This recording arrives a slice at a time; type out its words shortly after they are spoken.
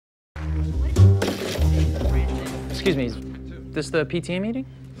Excuse me, is this the P.T.A. meeting?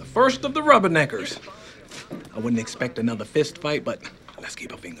 The first of the rubberneckers. I wouldn't expect another fist fight, but let's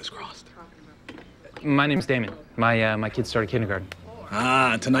keep our fingers crossed. My name's Damon. My kids started kindergarten.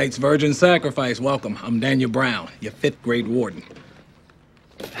 Ah, tonight's virgin sacrifice. Welcome. I'm Daniel Brown, your 5th grade warden.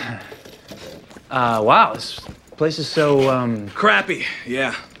 Wow, this place is so, Crappy,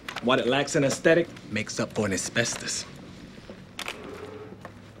 yeah. What it lacks in aesthetic makes up for an asbestos.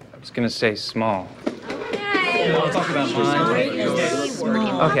 I was gonna say small. I'll talk about mine.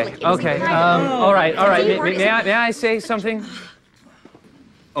 Okay. All right. May I say something?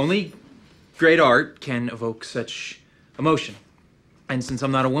 Only great art can evoke such emotion. And since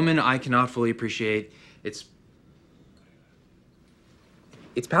I'm not a woman, I cannot fully appreciate its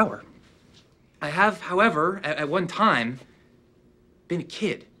power. I have, however, at one time, been a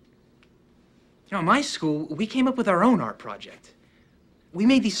kid. You know, in my school, we came up with our own art project. We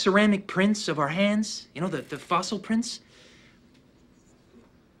made these ceramic prints of our hands, you know, the fossil prints.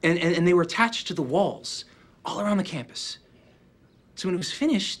 And they were attached to the walls all around the campus. So when it was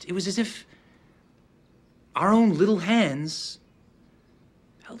finished, it was as if our own little hands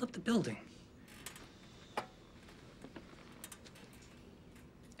held up the building.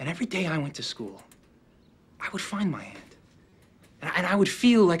 And every day I went to school, I would find my hand. And I would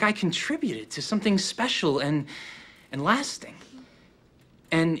feel like I contributed to something special and lasting.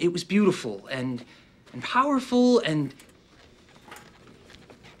 And it was beautiful and powerful and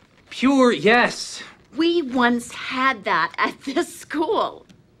pure, yes. We once had that at this school.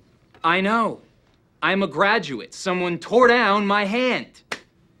 I know. I'm a graduate. Someone tore down my hand.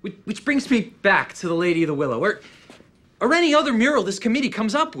 Which brings me back to the Lady of the Willow, or any other mural this committee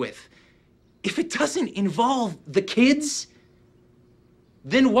comes up with. If it doesn't involve the kids,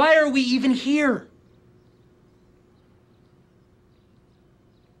 then why are we even here?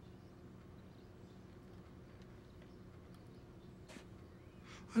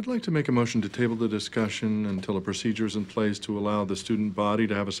 I'd like to make a motion to table the discussion until a procedure is in place to allow the student body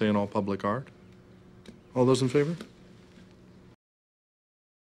to have a say in all public art. All those in favor?